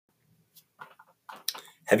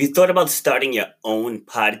Have you thought about starting your own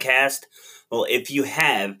podcast? Well, if you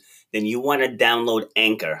have, then you want to download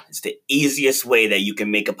Anchor. It's the easiest way that you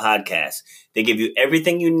can make a podcast. They give you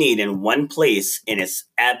everything you need in one place, and it's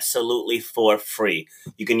absolutely for free.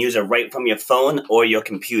 You can use it right from your phone or your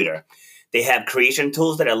computer. They have creation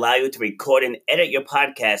tools that allow you to record and edit your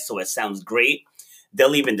podcast so it sounds great.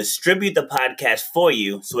 They'll even distribute the podcast for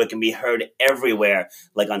you so it can be heard everywhere,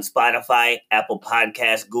 like on Spotify, Apple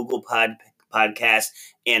Podcasts, Google Podcasts,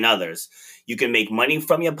 and others. You can make money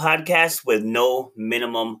from your podcast with no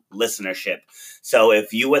minimum listenership. So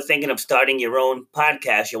if you were thinking of starting your own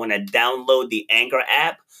podcast, you want to download the Anchor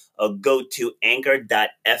app or go to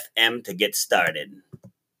anchor.fm to get started.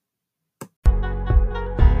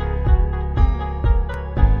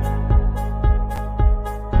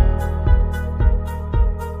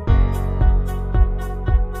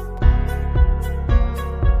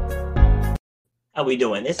 How we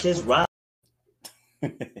doing? This is Rob.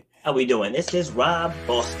 How we doing? This is Rob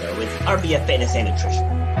Foster with RBF Fitness and Nutrition.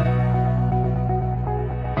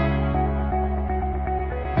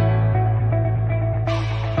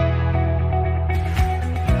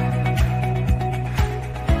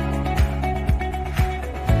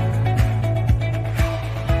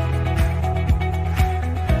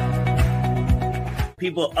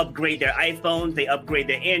 People upgrade their iPhones, they upgrade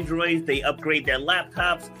their Androids, they upgrade their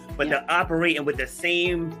laptops, but they're operating with the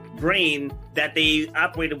same brain that they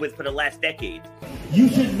operated with for the last decade. You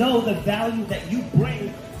should know the value that you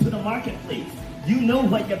bring to the marketplace. You know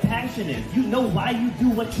what your passion is. You know why you do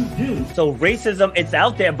what you do. So racism, it's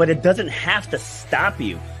out there, but it doesn't have to stop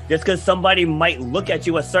you. Just because somebody might look at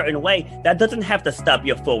you a certain way, that doesn't have to stop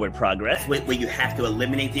your forward progress. Where you have to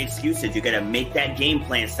eliminate the excuses. You got to make that game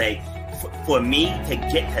plan, say, for me to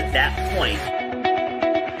get to that point.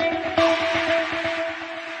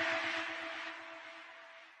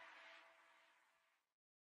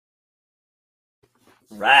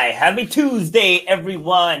 Right. Happy Tuesday,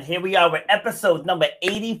 everyone. Here we are with episode number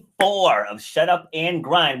 84 of Shut Up and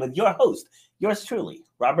Grind with your host, yours truly,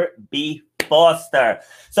 Robert B. Foster.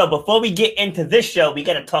 So before we get into this show, we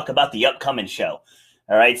got to talk about the upcoming show.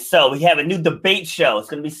 All right. So we have a new debate show. It's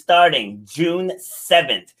going to be starting June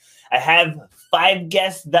 7th. I have 5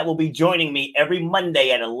 guests that will be joining me every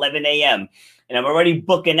Monday at 11 a.m. And I'm already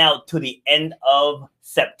booking out to the end of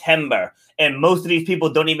September. And most of these people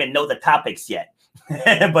don't even know the topics yet.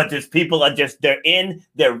 But these people are just, they're in,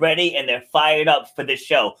 they're ready, and they're fired up for this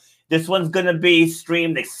show. This one's going to be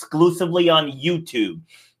streamed exclusively on YouTube.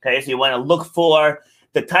 Okay, so you want to look for,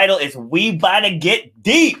 the title is We Botta Get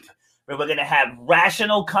Deep, where we're going to have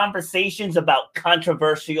rational conversations about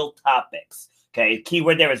controversial topics. Okay,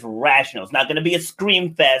 keyword there is rational. It's not going to be a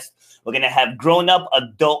scream fest. We're going to have grown-up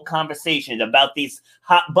adult conversations about these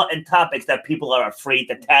hot-button topics that people are afraid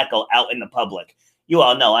to tackle out in the public. You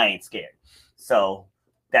all know I ain't scared. So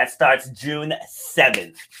that starts June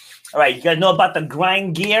 7th. All right, you guys know about the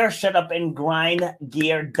grind gear,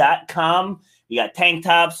 shutupandgrindgear.com. We got tank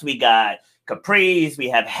tops, we got capris, we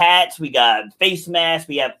have hats, we got face masks,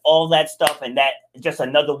 we have all that stuff, and that just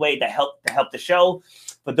another way to help the show.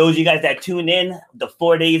 For those of you guys that tune in the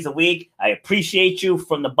 4 days a week, I appreciate you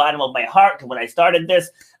from the bottom of my heart. Because when I started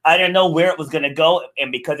this, I didn't know where it was going to go,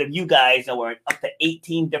 and because of you guys, we're up to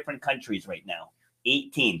 18 different countries right now.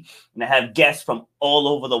 18. And I have guests from all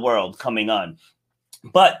over the world coming on.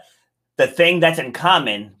 But the thing that's in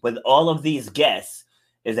common with all of these guests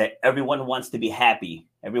is that everyone wants to be happy.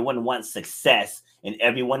 Everyone wants success. And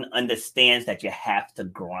everyone understands that you have to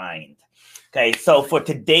grind. Okay, so for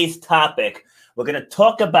today's topic, we're going to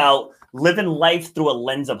talk about living life through a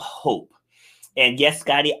lens of hope. And yes,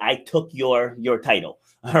 Scotty, I took your title.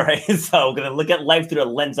 All right, so we're going to look at life through the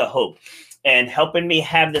lens of hope. And helping me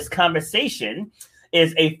have this conversation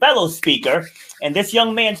is a fellow speaker, and this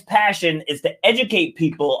young man's passion is to educate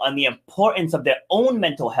people on the importance of their own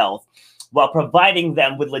mental health while providing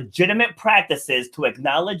them with legitimate practices to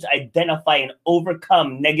acknowledge, identify, and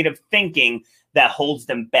overcome negative thinking that holds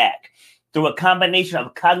them back. Through a combination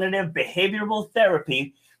of cognitive behavioral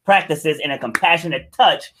therapy practices and a compassionate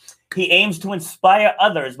touch, he aims to inspire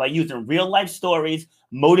others by using real-life stories,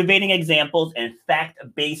 motivating examples, and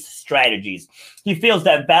fact-based strategies. He feels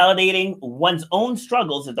that validating one's own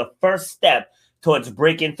struggles is the first step towards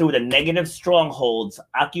breaking through the negative strongholds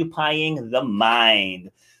occupying the mind.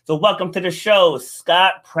 So welcome to the show,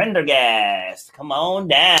 Scott Prendergast. Come on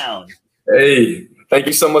down. Hey, thank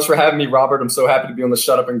you so much for having me, Robert. I'm so happy to be on the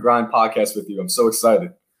Shut Up and Grind podcast with you. I'm so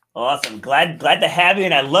excited. Awesome. Glad to have you,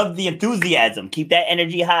 and I love the enthusiasm. Keep that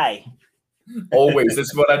energy high. Always. This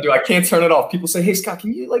is what I do. I can't turn it off. People say, hey, Scott,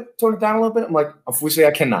 can you like turn it down a little bit? I'm like, unfortunately,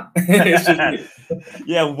 I cannot. It's just me.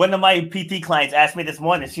 Yeah, one of my PT clients asked me this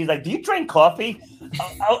morning, she's like, do you drink coffee?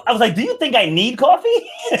 I was like, do you think I need coffee?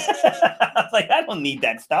 I was like, I don't need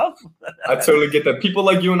that stuff. I totally get that. People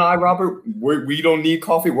like you and I, Robert, we don't need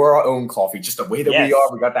coffee. We're our own coffee. Just the way that we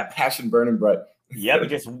are. We got that passion burning bright. Yeah, we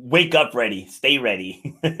just wake up ready. Stay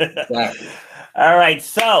ready. Exactly. All right.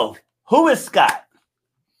 So who is Scott?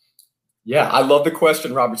 Yeah, I love the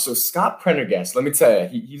question, Robert. So Scott Prendergast, let me tell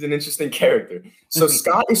you, he's an interesting character. So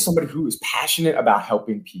Scott is somebody who is passionate about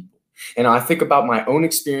helping people. And I think about my own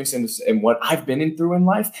experience and what I've been through in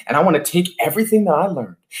life. And I want to take everything that I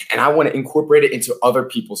learned and I want to incorporate it into other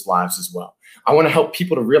people's lives as well. I want to help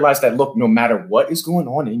people to realize that, look, no matter what is going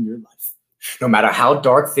on in your life, no matter how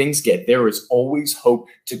dark things get, there is always hope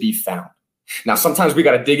to be found. Now, sometimes we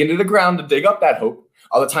got to dig into the ground to dig up that hope.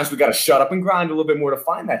 Other times we got to shut up and grind a little bit more to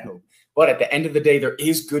find that hope. But at the end of the day, there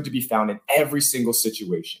is good to be found in every single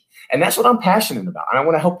situation. And that's what I'm passionate about. And I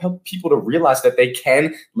want to help people to realize that they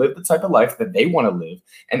can live the type of life that they want to live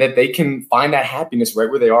and that they can find that happiness right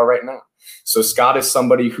where they are right now. So Scott is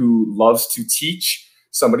somebody who loves to teach,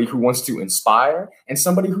 somebody who wants to inspire, and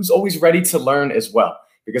somebody who's always ready to learn as well.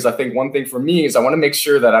 Because I think one thing for me is I want to make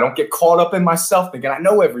sure that I don't get caught up in myself thinking I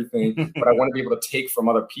know everything, but I want to be able to take from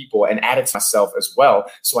other people and add it to myself as well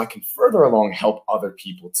so I can further along help other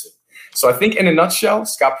people too. So I think in a nutshell,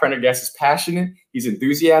 Scott Prendergast is passionate, he's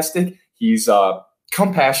enthusiastic, he's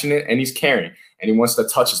compassionate, and he's caring. And he wants to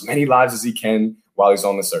touch as many lives as he can while he's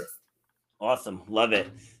on this earth. Awesome. Love it.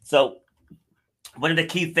 So one of the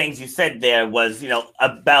key things you said there was,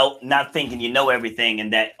 about not thinking you know everything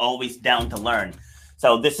and that always down to learn.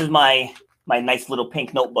 So this is my nice little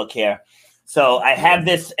pink notebook here. So I have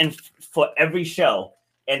this for every show,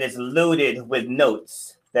 and it's loaded with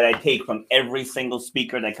notes that I take from every single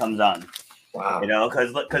speaker that comes on. Wow.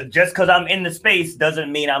 Because just because I'm in the space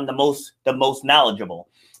doesn't mean I'm the most knowledgeable.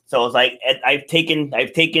 So it's like I've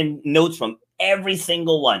taken notes from every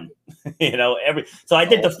single one. So I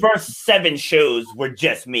did the first 7 shows were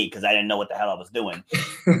just me because I didn't know what the hell I was doing.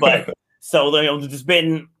 But so there's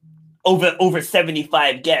been over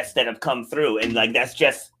 75 guests that have come through, and like that's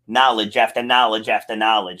just knowledge after knowledge after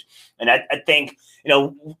knowledge. And I think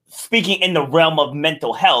speaking in the realm of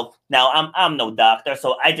mental health, now I'm no doctor,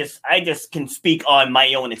 so I just can speak on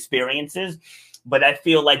my own experiences. But I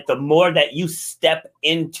feel like the more that you step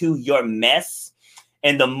into your mess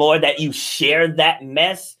and the more that you share that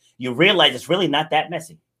mess, you realize it's really not that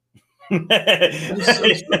messy. Right.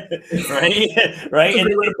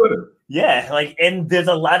 And there's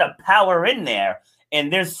a lot of power in there.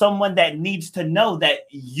 And there's someone that needs to know that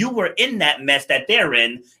you were in that mess that they're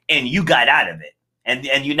in and you got out of it.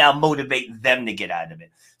 And you now motivate them to get out of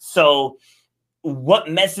it. So what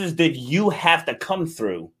messes did you have to come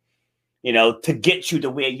through, to get you to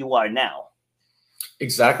where you are now?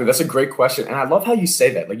 Exactly. That's a great question. And I love how you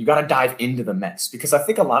say that. Like, you got to dive into the mess, because I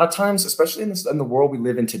think a lot of times, especially in the world we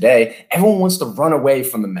live in today, everyone wants to run away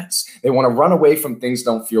from the mess. They want to run away from things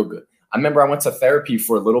that don't feel good. I remember I went to therapy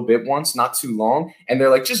for a little bit once, not too long, and they're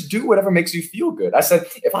like, just do whatever makes you feel good. I said,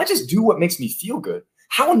 if I just do what makes me feel good,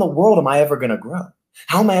 how in the world am I ever going to grow?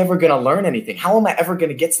 How am I ever going to learn anything? How am I ever going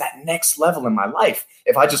to get to that next level in my life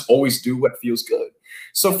if I just always do what feels good?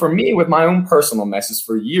 So for me, with my own personal messes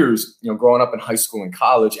for years, growing up in high school and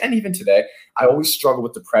college, and even today, I always struggled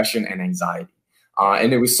with depression and anxiety.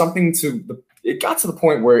 And it was it got to the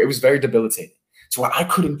point where it was very debilitating. So I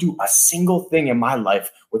couldn't do a single thing in my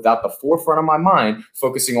life without the forefront of my mind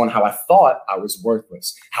focusing on how I thought I was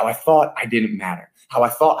worthless, how I thought I didn't matter, how I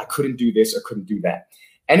thought I couldn't do this or couldn't do that.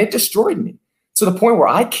 And it destroyed me to the point where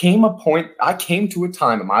I came to a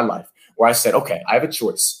time in my life where I said, okay, I have a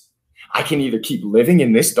choice. I can either keep living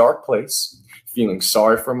in this dark place, feeling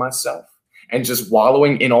sorry for myself and just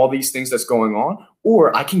wallowing in all these things that's going on,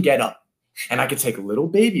 or I can get up and I can take little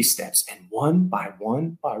baby steps, and one by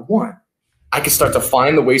one by one, I can start to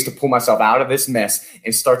find the ways to pull myself out of this mess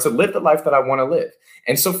and start to live the life that I want to live.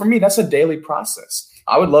 And so for me, that's a daily process.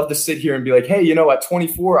 I would love to sit here and be like, hey, at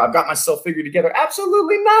 24, I've got myself figured together.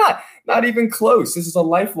 Absolutely not. Not even close. This is a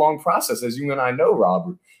lifelong process, as you and I know,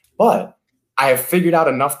 Robert. But I have figured out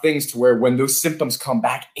enough things to where when those symptoms come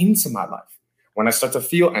back into my life, when I start to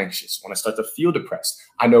feel anxious, when I start to feel depressed,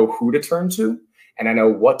 I know who to turn to. And I know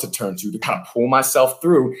what to turn to kind of pull myself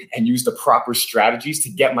through and use the proper strategies to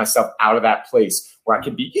get myself out of that place where I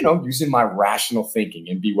can be, using my rational thinking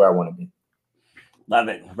and be where I want to be. Love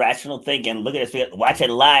it. Rational thinking. Look at this. Watch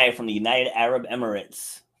it live from the United Arab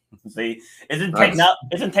Emirates. See, isn't Nice.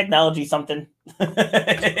 isn't technology something? Can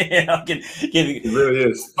It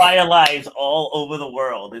really is. inspire lives all over the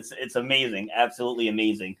world. It's amazing, absolutely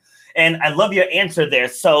amazing. And I love your answer there.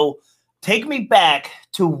 So take me back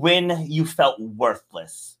to when you felt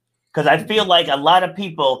worthless, because I feel like a lot of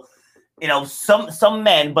people, some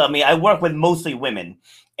men, but I mean, I work with mostly women,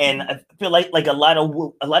 and I feel like a lot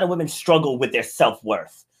of women struggle with their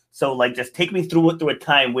self-worth. So like, just take me through a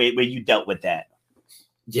time where you dealt with that.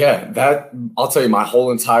 Yeah, I'll tell you, my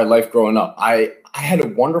whole entire life growing up, I had a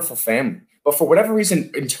wonderful family. But for whatever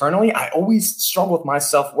reason, internally, I always struggled with my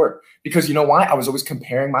self-worth because you know why? I was always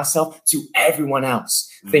comparing myself to everyone else,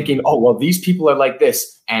 thinking, oh, well, these people are like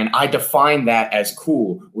this. And I define that as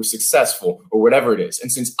cool or successful or whatever it is.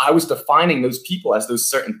 And since I was defining those people as those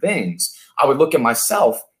certain things, I would look at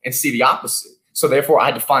myself and see the opposite. So therefore, I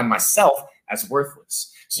define myself as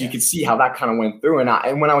worthless. So you could see how that kind of went through.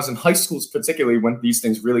 And when I was in high schools, particularly when these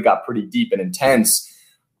things really got pretty deep and intense,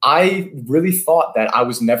 I really thought that I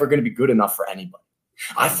was never going to be good enough for anybody.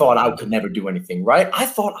 I thought I could never do anything right. I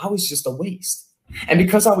thought I was just a waste. And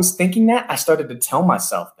because I was thinking that, I started to tell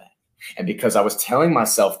myself that. And because I was telling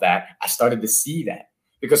myself that, I started to see that.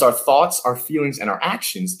 Because our thoughts, our feelings, and our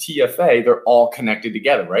actions, TFA, they're all connected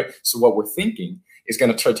together, right? So what we're thinking is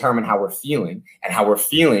going to determine how we're feeling, and how we're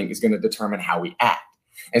feeling is going to determine how we act.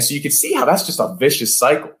 And so you can see how that's just a vicious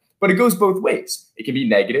cycle. But it goes both ways. It can be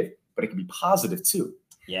negative, but it can be positive too.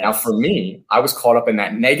 Yes. Now, for me, I was caught up in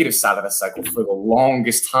that negative side of the cycle for the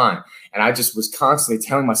longest time. And I just was constantly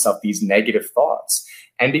telling myself these negative thoughts.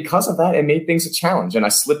 And because of that, it made things a challenge. And I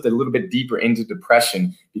slipped a little bit deeper into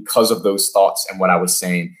depression because of those thoughts and what I was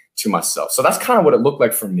saying to myself. So that's kind of what it looked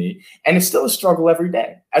like for me. And it's still a struggle every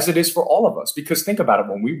day, as it is for all of us. Because think about it,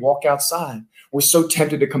 when we walk outside, we're so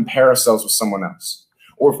tempted to compare ourselves with someone else.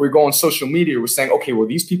 Or if we go on social media, we're saying, okay, well,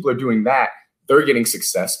 these people are doing that. They're getting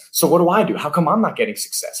success. So what do? How come I'm not getting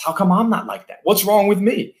success? How come I'm not like that? What's wrong with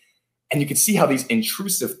me? And you can see how these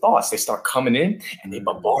intrusive thoughts, they start coming in and they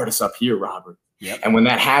bombard us up here, Robert. Yep. And when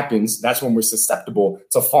that happens, that's when we're susceptible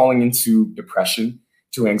to falling into depression,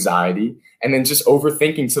 to anxiety, and then just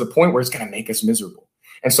overthinking to the point where it's going to make us miserable.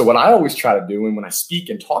 And so what I always try to do, and when I speak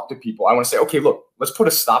and talk to people, I want to say, okay, look, let's put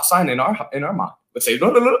a stop sign in our mind. Let's say,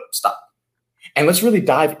 no, stop. And let's really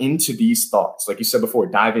dive into these thoughts. Like you said before,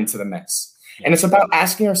 dive into the mess. And it's about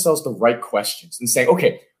asking ourselves the right questions and saying,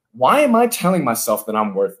 okay, why am I telling myself that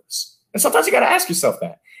I'm worthless? And sometimes you got to ask yourself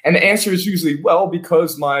that. And the answer is usually, well,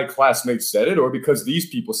 because my classmates said it, or because these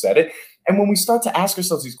people said it. And when we start to ask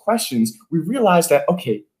ourselves these questions, we realize that,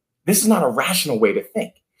 okay, this is not a rational way to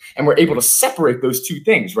think. And we're able to separate those two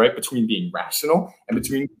things, right? Between being rational and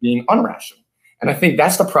between being unrational. And I think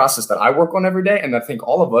that's the process that I work on every day. And I think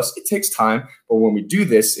all of us, it takes time. But when we do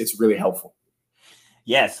this, it's really helpful.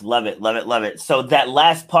 Yes, love it, love it, love it. So that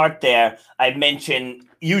last part there, I mentioned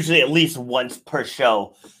usually at least once per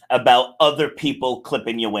show about other people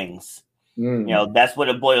clipping your wings. That's what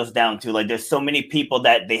it boils down to. Like, there's so many people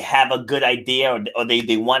that they have a good idea or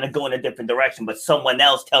they want to go in a different direction, but someone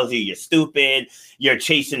else tells you you're stupid, you're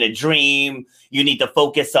chasing a dream, you need to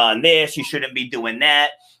focus on this, you shouldn't be doing that.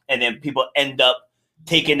 And then people end up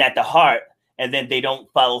taking that to heart, and then they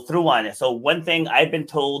don't follow through on it. So one thing I've been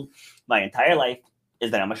told my entire life is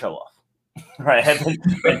that I'm a show off, right? I've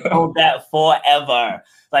been told that forever.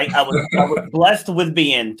 Like I was blessed with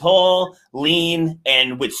being tall, lean,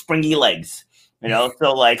 and with springy legs,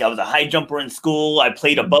 So like I was a high jumper in school. I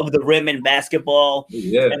played above the rim in basketball.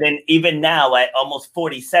 Yeah. And then even now at almost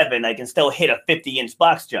 47, I can still hit a 50-inch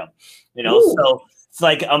box jump, Ooh. So it's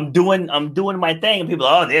like I'm doing my thing, and people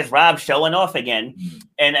are, there's Rob showing off again.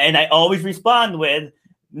 And I always respond with,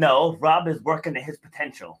 no, Rob is working at his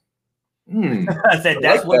potential. I said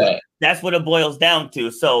that's what it boils down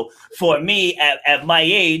to. So for me, at my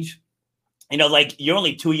age, like you're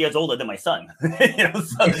only 2 years older than my son. So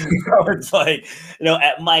it's like,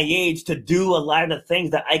 at my age to do a lot of the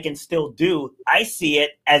things that I can still do, I see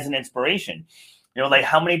it as an inspiration. Like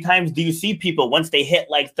how many times do you see people once they hit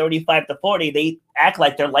like 35 to 40, they act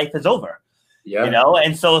like their life is over. Yeah.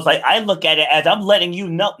 And so it's like I look at it as I'm letting you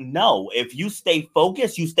know if you stay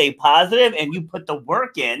focused, you stay positive, and you put the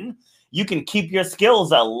work in, you can keep your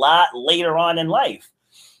skills a lot later on in life,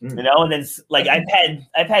 And then like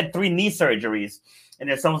I've had 3 knee surgeries, and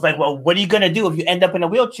then someone's like, "Well, what are you gonna do if you end up in a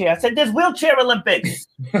wheelchair?" I said, "There's wheelchair Olympics."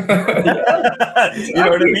 You know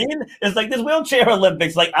what I mean? It's like there's wheelchair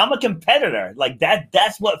Olympics. Like I'm a competitor. Like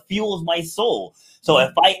that's what fuels my soul. So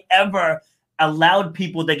if I ever allowed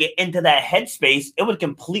people to get into that headspace, it would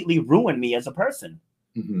completely ruin me as a person.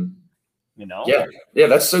 Mm-hmm. you know? Yeah,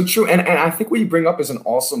 that's so true. And I think what you bring up is an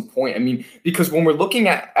awesome point. I mean, because when we're looking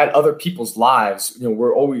at other people's lives, you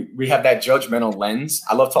know, we have that judgmental lens.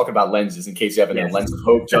 I love talking about lenses in case you have a lens of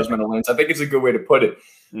hope, judgmental lens. I think it's a good way to put it.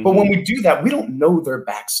 But when we do that, we don't know their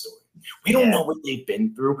backstory. We don't know what they've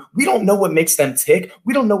been through. We don't know what makes them tick.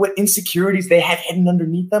 We don't know what insecurities they have hidden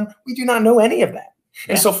underneath them. We do not know any of that.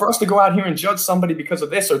 And so for us to go out here and judge somebody because of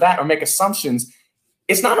this or that or make assumptions,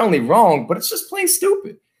 it's not only wrong, but it's just plain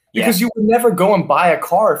stupid. Because you would never go and buy a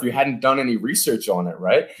car if you hadn't done any research on it,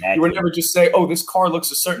 right? Exactly. You would never just say, oh, this car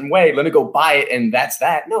looks a certain way, let me go buy it, and that's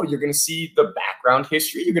that. No, you're going to see the background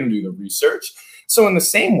history. You're going to do the research. So in the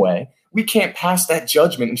same way, we can't pass that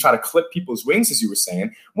judgment and try to clip people's wings, as you were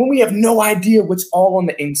saying, when we have no idea what's all on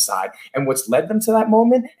the inside and what's led them to that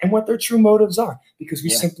moment and what their true motives are, because we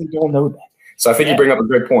simply don't know that. So I think you bring up a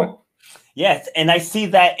great point. Yes, and I see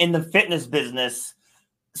that in the fitness business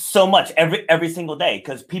so much every single day,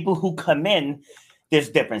 because people who come in, there's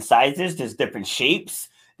different sizes, there's different shapes,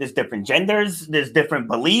 there's different genders, there's different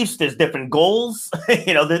beliefs, there's different goals.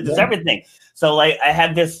 You know, there's everything. So like I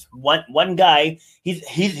have this one guy,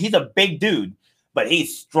 he's a big dude, but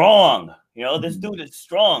he's strong. You know, this dude is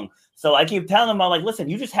strong. So I keep telling him, I'm like, listen,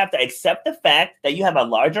 you just have to accept the fact that you have a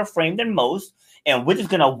larger frame than most, and we're just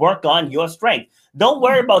gonna work on your strength. Don't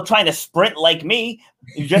worry about trying to sprint like me.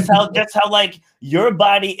 Just how like your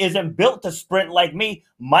body isn't built to sprint like me.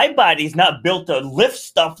 My body's not built to lift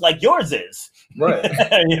stuff like yours is. Right.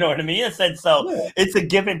 You know what I mean? I said, so it's a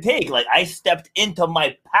give and take. Like I stepped into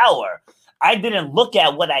my power. I didn't look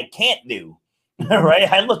at what I can't do.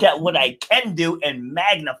 Right? I look at what I can do and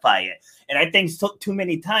magnify it. And I think too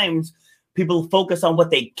many times people focus on what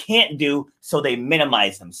they can't do, so they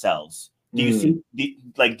minimize themselves. Do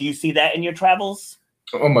you see that in your travels?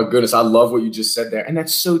 Oh my goodness, I love what you just said there. And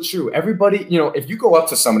that's so true. Everybody, you know, if you go up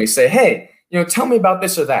to somebody, say, hey, you know, tell me about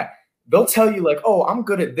this or that. They'll tell you like, oh, I'm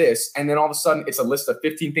good at this. And then all of a sudden it's a list of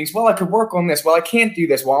 15 things. Well, I could work on this. Well, I can't do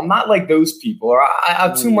this. Well, I'm not like those people, or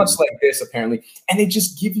I'm too much like this, apparently. And they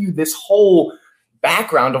just give you this whole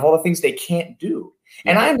background of all the things they can't do.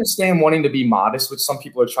 And I understand wanting to be modest, which some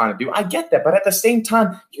people are trying to do. I get that. But at the same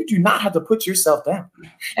time, you do not have to put yourself down.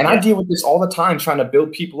 And I deal with this all the time, trying to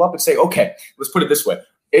build people up and say, okay, let's put it this way.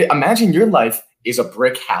 Imagine your life is a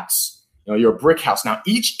brick house. You know, you're a brick house. Now,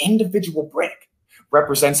 each individual brick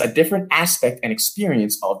represents a different aspect and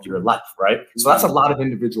experience of your life, right? So that's a lot of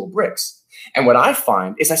individual bricks. And what I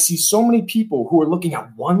find is I see so many people who are looking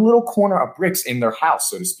at one little corner of bricks in their house,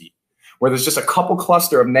 so to speak, where there's just a couple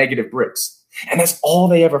cluster of negative bricks. And that's all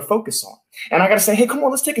they ever focus on. And I got to say, hey, come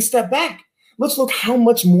on, let's take a step back. Let's look how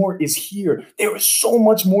much more is here. There is so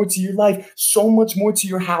much more to your life, so much more to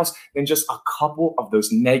your house than just a couple of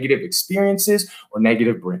those negative experiences or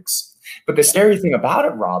negative bricks. But the scary thing about it,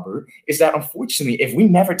 Robert, is that unfortunately, if we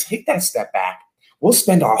never take that step back, we'll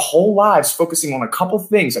spend our whole lives focusing on a couple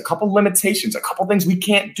things, a couple limitations, a couple things we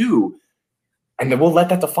can't do, and then we'll let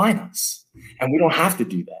that define us. And we don't have to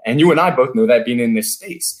do that. And you and I both know that being in this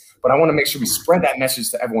space. But I want to make sure we spread that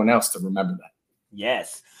message to everyone else to remember that.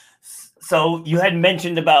 Yes. So you had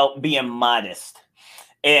mentioned about being modest.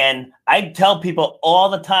 And I tell people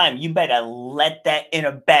all the time, you better let that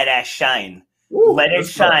inner badass shine. Let it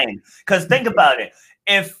shine. Because think about it.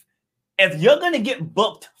 If you're going to get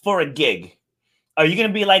booked for a gig, are you going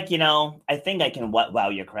to be like, you know, I think I can wow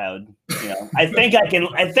your crowd. You know, I think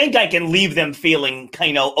I can leave them feeling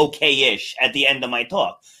kind of okay-ish at the end of my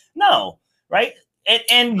talk. No, right?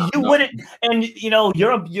 And you wouldn't, and you know,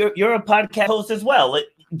 you're a podcast host as well.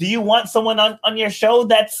 Do you want someone on your show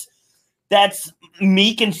that's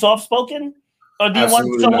meek and soft spoken, or do you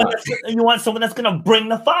want someone that's gonna bring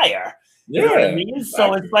the fire? You know what I mean? Exactly.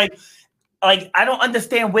 So it's like I don't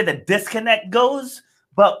understand where the disconnect goes,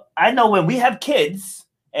 but I know when we have kids,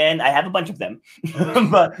 and I have a bunch of them,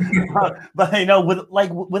 but you know,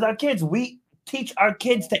 with our kids, we teach our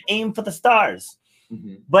kids to aim for the stars.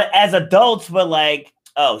 Mm-hmm. But as adults, we're like,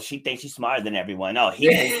 oh, she thinks she's smarter than everyone. Oh, he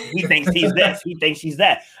thinks he's this. He thinks she's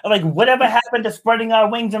that. I'm like, whatever happened to spreading our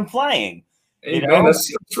wings and flying? You know? That's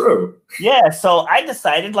so true. Yeah, so I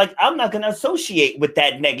decided, like, I'm not going to associate with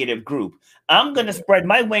that negative group. I'm going to spread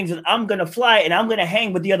my wings and I'm going to fly and I'm going to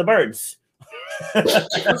hang with the other birds.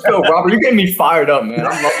 Let's go, Robert. You're getting me fired up, man.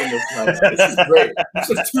 I'm loving this. Man. This is great. This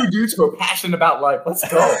is two dudes who are passionate about life. Let's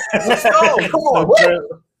go. Let's go. Come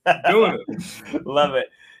on. Doing it. Love it.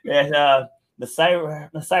 And the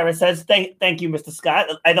Cyrus says, thank you, Mr. Scott.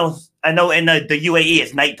 I know in the UAE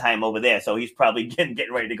it's nighttime over there, so he's probably getting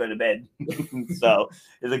ready to go to bed. So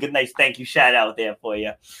it's a good nice thank you shout out there for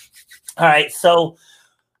you. All right. So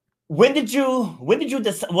when did you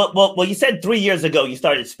decide? Well, you said 3 years ago you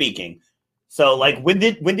started speaking. So like, when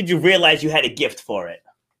did you realize you had a gift for it?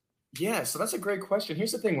 Yeah, so that's a great question.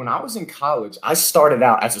 Here's the thing. When I was in college, I started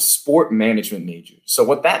out as a sport management major. So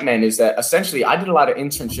what that meant is that essentially I did a lot of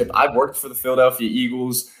internship. I worked for the Philadelphia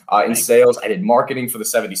Eagles in sales. I did marketing for the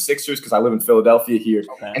 76ers because I live in Philadelphia here.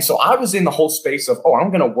 Okay. And so I was in the whole space of, I'm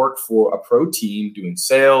going to work for a pro team doing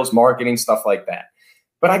sales, marketing, stuff like that.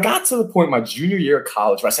 But I got to the point my junior year of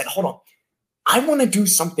college where I said, hold on, I want to do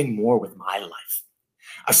something more with my life.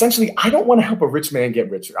 Essentially, I don't want to help a rich man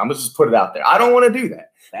get richer. I'm going to just put it out there. I don't want to do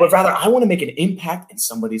that. But rather, I want to make an impact in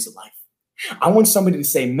somebody's life. I want somebody to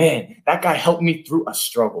say, man, that guy helped me through a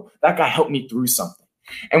struggle. That guy helped me through something.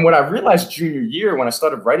 And what I realized junior year when I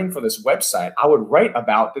started writing for this website, I would write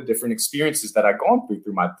about the different experiences that I'd gone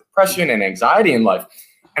through my depression and anxiety in life.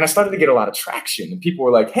 And I started to get a lot of traction. And people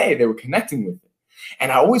were like, hey, they were connecting with it.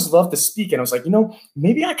 And I always loved to speak. And I was like,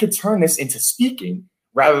 maybe I could turn this into speaking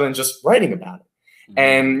rather than just writing about it.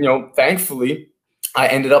 And, thankfully, I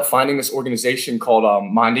ended up finding this organization called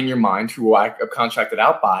Minding Your Mind, who I contracted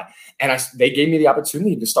out by. And they gave me the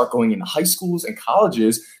opportunity to start going into high schools and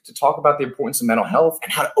colleges to talk about the importance of mental health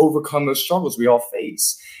and how to overcome those struggles we all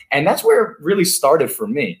face. And that's where it really started for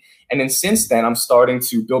me. And then since then, I'm starting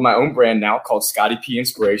to build my own brand now called Scotty P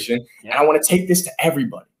Inspiration. And I want to take this to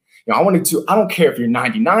everybody. I don't care if you're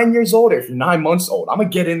 99 years old or if you're 9 months old. I'm going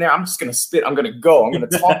to get in there. I'm just going to spit. I'm going to go. I'm going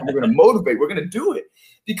to talk. We're going to motivate. We're going to do it.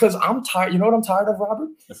 Because I'm tired. You know what I'm tired of, Robert?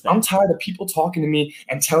 I'm tired of people talking to me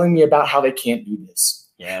and telling me about how they can't do this.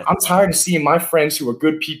 Yeah. I'm tired of seeing my friends who are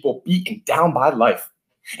good people beaten down by life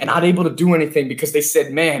and not able to do anything because they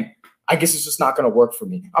said, man, I guess it's just not going to work for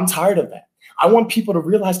me. I'm tired of that. I want people to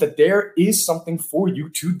realize that there is something for you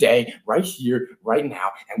today, right here, right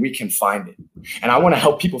now, and we can find it. And I want to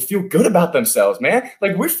help people feel good about themselves, man.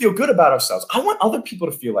 Like we feel good about ourselves. I want other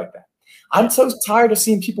people to feel like that. I'm so tired of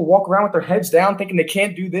seeing people walk around with their heads down thinking they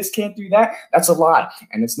can't do this, can't do that. That's a lie.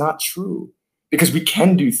 And it's not true because we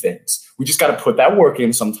can do things. We just got to put that work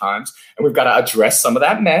in sometimes. And we've got to address some of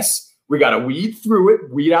that mess. We got to weed through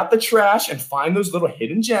it, weed out the trash and find those little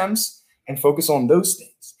hidden gems and focus on those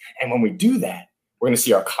things. And when we do that, we're going to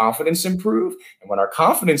see our confidence improve. And when our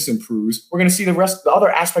confidence improves, we're going to see the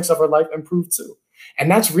other aspects of our life improve too.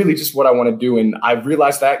 And that's really just what I want to do. And I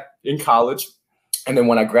realized that in college. And then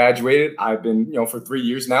when I graduated, I've been, for 3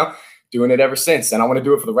 years now, doing it ever since. And I want to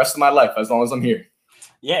do it for the rest of my life as long as I'm here.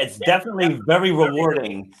 Yeah, it's definitely very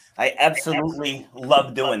rewarding. I absolutely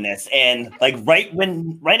love doing this. And like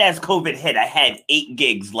right as COVID hit, I had 8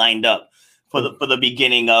 gigs lined up for the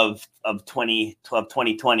beginning of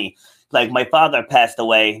 2020. Like my father passed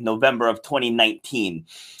away November of 2019.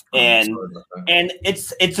 And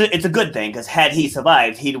it's a good thing because had he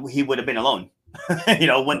survived, he would have been alone.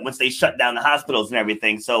 Once they shut down the hospitals and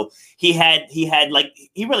everything. So he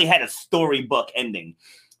really had a storybook ending.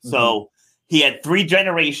 So he had 3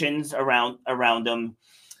 generations around him.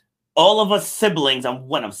 All of us siblings, I'm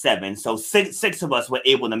one of 7. So six of us were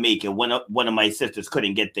able to make it. One of my sisters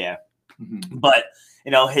couldn't get there. But,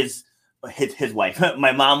 his wife,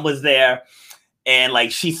 my mom was there. And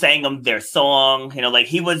like she sang them their song, like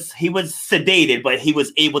he was sedated, but he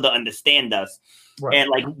was able to understand us. Right. And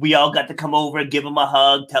like we all got to come over, give him a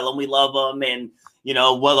hug, tell him we love him, and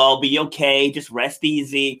we'll all be okay. Just rest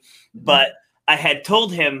easy. But I had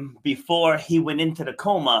told him before he went into the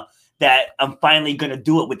coma that I'm finally gonna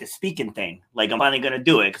do it with the speaking thing. Like I'm finally gonna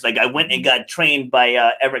do it because like I went and got trained by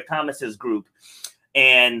Eric Thomas's group,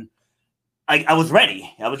 and I was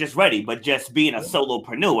ready. I was just ready. But just being a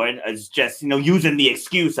solopreneur is just using the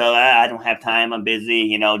excuse of I don't have time, I'm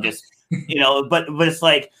busy. But it's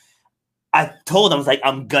like. I told him, I was like,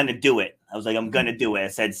 I'm going to do it. I'm going to do it. I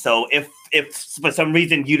said, so if for some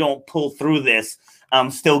reason you don't pull through this,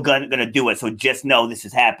 I'm still going to do it. So just know this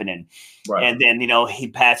is happening. Right. And then, he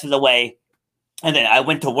passes away. And then I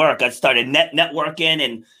went to work. I started networking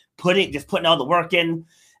and putting all the work in.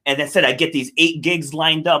 And I said, I get these 8 gigs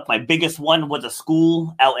lined up. My biggest one was a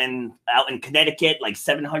school out in Connecticut, like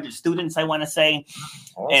 700 students, I want to say.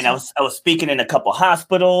 Awesome. And I was speaking in a couple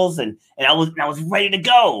hospitals and I was ready to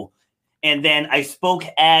go. And then I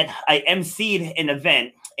I emceed an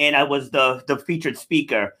event, and I was the featured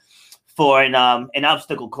speaker for an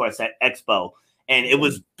obstacle course at Expo. And it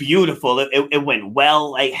was beautiful. It went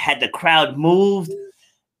well. I had the crowd moved,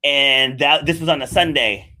 and this was on a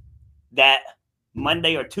Sunday. That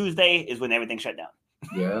Monday or Tuesday is when everything shut down.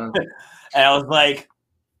 Yeah. And I was like,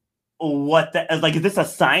 what I was like, is this a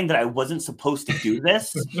sign that I wasn't supposed to do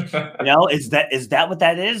this? Is that what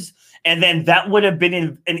that is? And then that would have been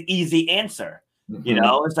an easy answer.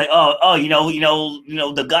 It's like,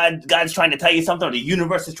 the God's trying to tell you something, or the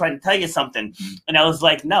universe is trying to tell you something. And I was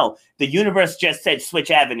like, no, the universe just said switch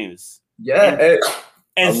avenues. Yeah.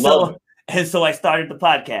 And so I started the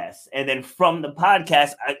podcast. And then from the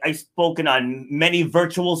podcast, I've spoken on many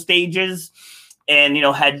virtual stages and,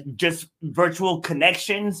 had just virtual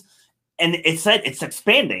connections. And it's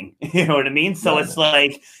expanding. You know what I mean? So it's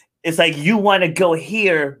like you want to go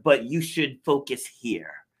here, but you should focus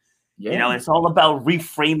here. Yeah. It's all about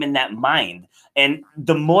reframing that mind. And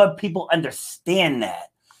the more people understand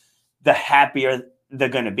that, the happier they're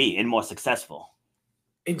going to be and more successful.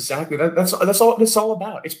 Exactly. That's all it's all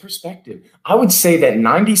about. It's perspective. I would say that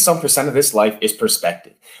 90% of this life is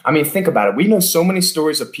perspective. I mean, think about it. We know so many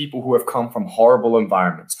stories of people who have come from horrible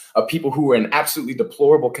environments, of people who are in absolutely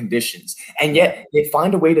deplorable conditions, and yet they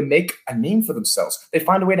find a way to make a name for themselves. They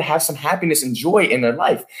find a way to have some happiness and joy in their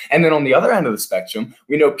life. And then on the other end of the spectrum,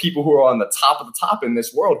 we know people who are on the top of the top in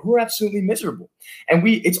this world who are absolutely miserable. And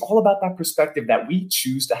it's all about that perspective that we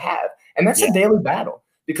choose to have. And that's a daily battle.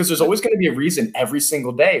 Because there's always going to be a reason every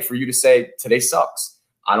single day for you to say, today sucks.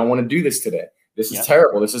 I don't want to do this today. This is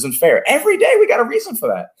terrible. This isn't fair. Every day we got a reason for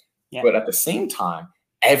that. Yeah. But at the same time,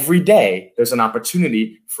 every day there's an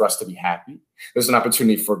opportunity for us to be happy. There's an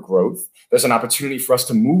opportunity for growth. There's an opportunity for us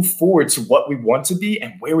to move forward to what we want to be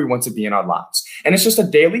and where we want to be in our lives. And it's just a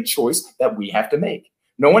daily choice that we have to make.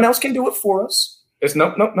 No one else can do it for us. There's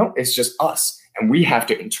no. It's just us. And we have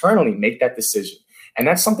to internally make that decision. And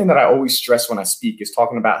that's something that I always stress when I speak is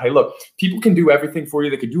talking about, hey, look, people can do everything for you.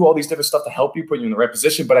 They can do all these different stuff to help you, put you in the right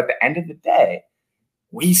position. But at the end of the day,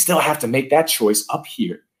 we still have to make that choice up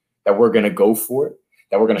here that we're going to go for it,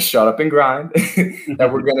 that we're going to shut up and grind, that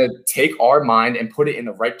we're going to take our mind and put it in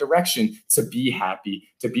the right direction to be happy,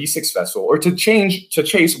 to be successful, or to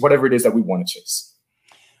chase whatever it is that we want to chase.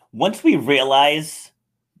 Once we realize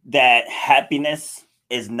that happiness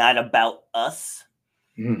is not about us,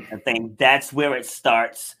 I think that's where it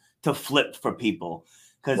starts to flip for people.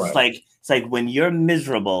 Because it's like when you're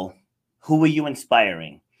miserable, who are you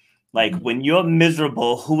inspiring? Like when you're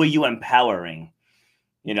miserable, who are you empowering?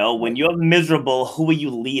 When you're miserable, who are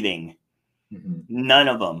you leading? None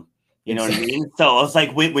of them. You know what I mean? So it's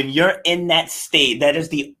like when you're in that state, that is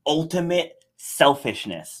the ultimate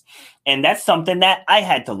selfishness. And that's something that I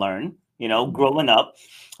had to learn, growing up.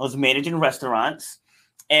 I was managing restaurants.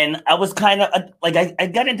 And I was kind of I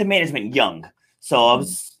got into management young. So I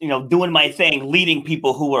was, doing my thing, leading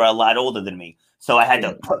people who were a lot older than me. So I had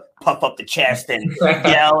to puff up the chest and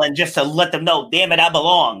yell and just to let them know, damn it, I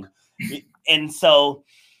belong. And so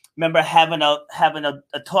remember having a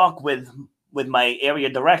talk with my area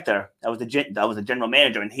director. I was a general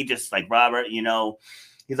manager, and he just like, Robert,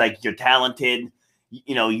 he's like, you're talented.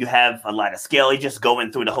 You have a lot of skill. He's just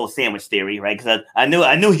going through the whole sandwich theory, right? Because I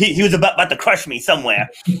knew he was about to crush me somewhere.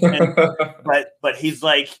 But he's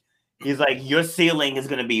like, your ceiling is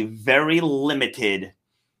going to be very limited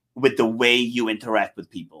with the way you interact with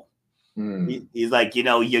people. He's like,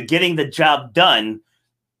 you're getting the job done,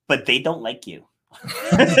 but they don't like you.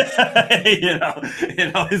 It's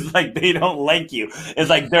like they don't like you. It's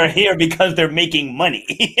like they're here because they're making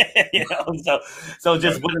money. So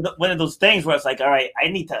just one of those things where it's like, all right, I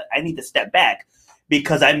need to step back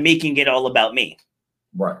because I'm making it all about me.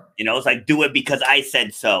 Right. It's like, do it because I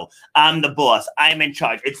said so. I'm the boss. I'm in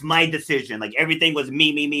charge. It's my decision. Like everything was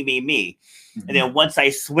me. And then once I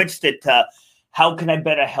switched it to, how can I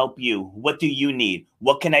better help you? What do you need?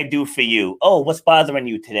 What can I do for you? Oh, what's bothering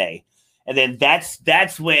you today? And then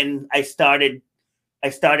that's when I started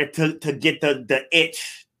to get the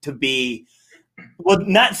itch to be, well,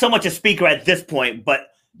 not so much a speaker at this point, but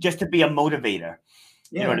just to be a motivator.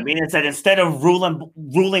 You know what I mean? It's that instead of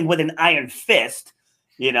ruling with an iron fist,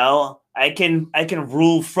 I can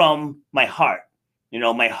rule from my heart,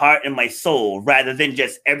 my heart and my soul, rather than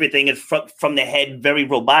just everything is from the head, very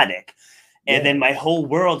robotic. And then my whole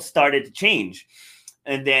world started to change.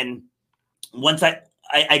 And then once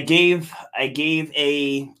I gave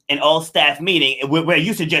an all staff meeting where it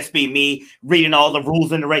used to just be me reading all the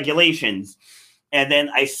rules and the regulations, and then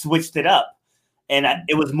I switched it up, and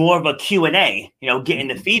it was more of a Q&A, getting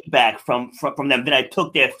the feedback from them. Then I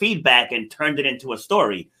took their feedback and turned it into a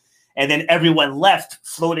story, and then everyone left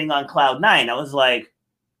floating on cloud nine. I was like,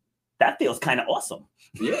 that feels kind of awesome.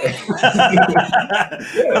 Yeah. I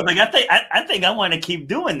was like, I think I want to keep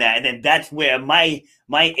doing that, and then that's where my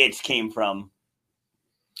itch came from.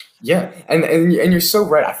 Yeah. And you're so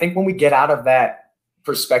right. I think when we get out of that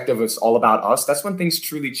perspective, it's all about us. That's when things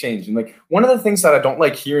truly change. And like one of the things that I don't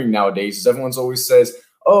like hearing nowadays is everyone's always says,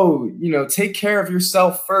 oh, take care of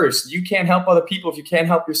yourself first. You can't help other people if you can't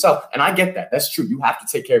help yourself. And I get that. That's true. You have to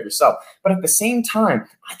take care of yourself. But at the same time,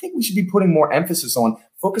 I think we should be putting more emphasis on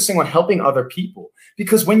focusing on helping other people,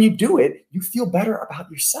 because when you do it, you feel better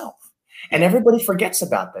about yourself. And everybody forgets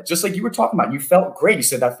about that. Just like you were talking about, you felt great. You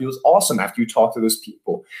said that feels awesome after you talk to those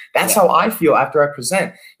people. That's how I feel after I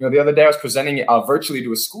present. The other day I was presenting virtually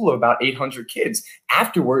to a school of about 800 kids.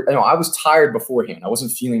 Afterward, I was tired beforehand. I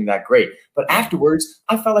wasn't feeling that great. But afterwards,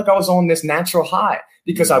 I felt like I was on this natural high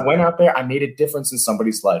because I went out there, I made a difference in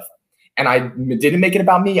somebody's life. And I didn't make it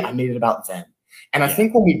about me. I made it about them. And I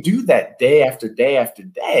think when we do that day after day after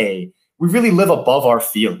day, we really live above our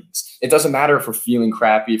feelings. It doesn't matter if we're feeling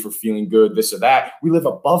crappy, if we're feeling good, this or that. We live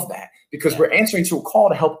above that because we're answering to a call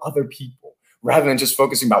to help other people rather than just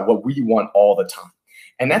focusing about what we want all the time.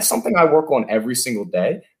 And that's something I work on every single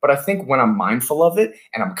day. But I think when I'm mindful of it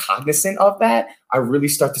and I'm cognizant of that, I really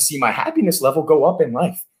start to see my happiness level go up in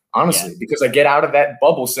life, honestly, because I get out of that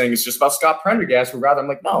bubble saying it's just about Scott Prendergast, where rather I'm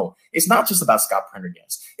like, no, it's not just about Scott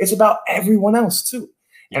Prendergast. It's about everyone else too.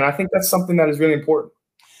 And I think that's something that is really important.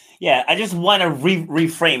 Yeah, I just want to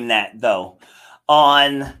reframe that, though,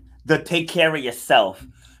 on the take care of yourself,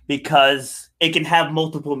 because it can have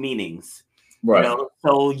multiple meanings. Right.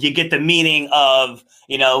 So you get the meaning of,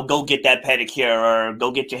 go get that pedicure or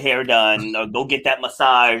go get your hair done or go get that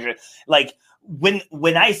massage. Like when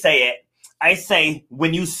I say it, I say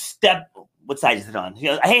when you step, what side is it on?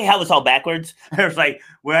 I hate how it's all backwards. It's like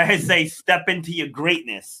where I say step into your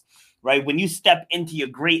greatness, right? When you step into your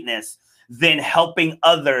greatness, then helping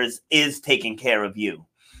others is taking care of you.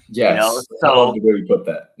 Yes. So, I love the way you put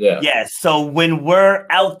that. Yeah. Yeah. So when we're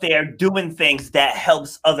out there doing things that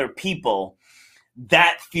helps other people,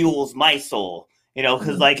 that fuels my soul,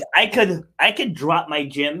 because like I could drop my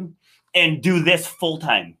gym and do this full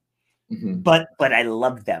time, but I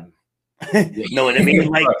love them. You know what I mean?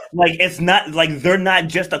 Like it's not like they're not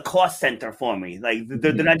just a cost center for me. Like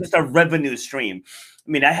they're not just a revenue stream.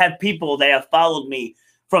 I mean, I have people that have followed me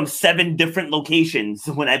from 7 different locations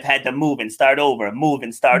when I've had to move and start over.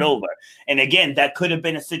 And again, that could have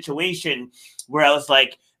been a situation where I was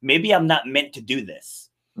like, maybe I'm not meant to do this.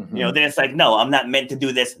 Then it's like, no, I'm not meant to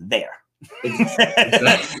do this there.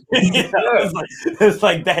 It's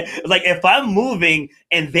like that. Like if I'm moving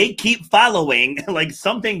and they keep following, like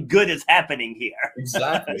something good is happening here.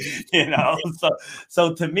 Exactly.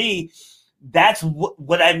 So to me, that's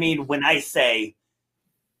what I mean when I say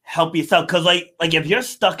help yourself. Because like if you're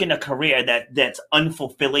stuck in a career that's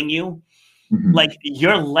unfulfilling you, like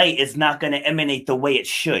your light is not going to emanate the way it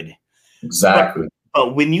should. Exactly.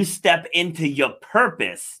 But when you step into your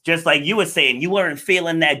purpose, just like you were saying, you weren't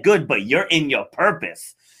feeling that good, but you're in your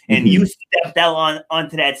purpose, and you stepped out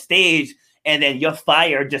onto that stage, and then your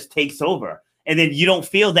fire just takes over, and then you don't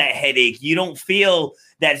feel that headache, you don't feel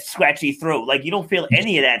that scratchy throat, like you don't feel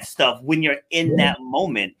any of that stuff when you're in that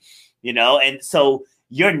moment, and so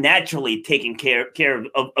you're naturally taking care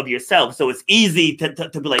of yourself. So it's easy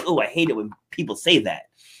to be like, oh, I hate it when people say that.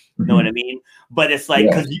 You know what I mean? But it's like,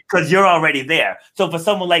 because you're already there. So for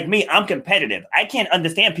someone like me, I'm competitive. I can't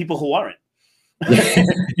understand people who aren't.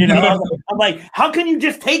 I'm like, how can you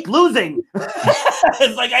just take losing?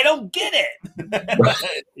 It's like, I don't get it.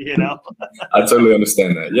 I totally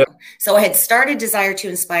understand that. Yeah. So I had started Desire to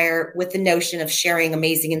Inspire with the notion of sharing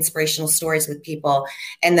amazing inspirational stories with people.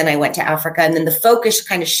 And then I went to Africa, and then the focus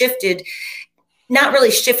kind of shifted, not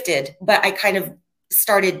really shifted, but I kind of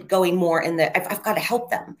started going more in I've got to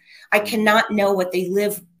help them. I cannot know what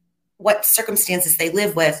circumstances they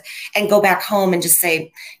live with and go back home and just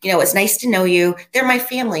say, it's nice to know you. They're my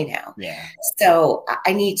family now. Yeah. So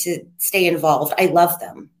I need to stay involved. I love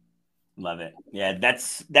them. Love it. Yeah.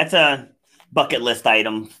 That's a bucket list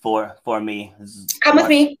item for me. Come with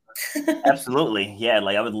me. Absolutely. Yeah.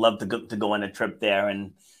 Like I would love to go on a trip there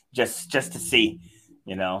and just to see,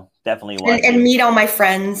 definitely want and meet all my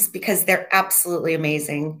friends because they're absolutely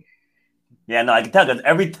amazing. Yeah, no, I can tell because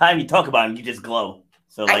every time you talk about them, you just glow.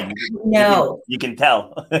 So like, you can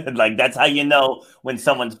tell. Like that's how you know when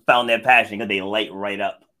someone's found their passion, because they light right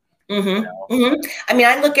up. I mean,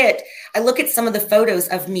 I look at some of the photos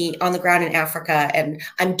of me on the ground in Africa, and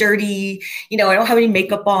I'm dirty. I don't have any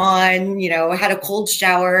makeup on. I had a cold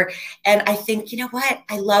shower, and I think, what?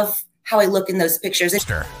 I love how I look in those pictures.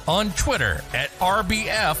 On Twitter at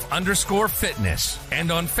RBF_fitness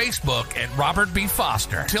and on Facebook at Robert B.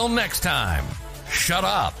 Foster. Till next time, shut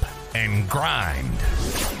up and grind.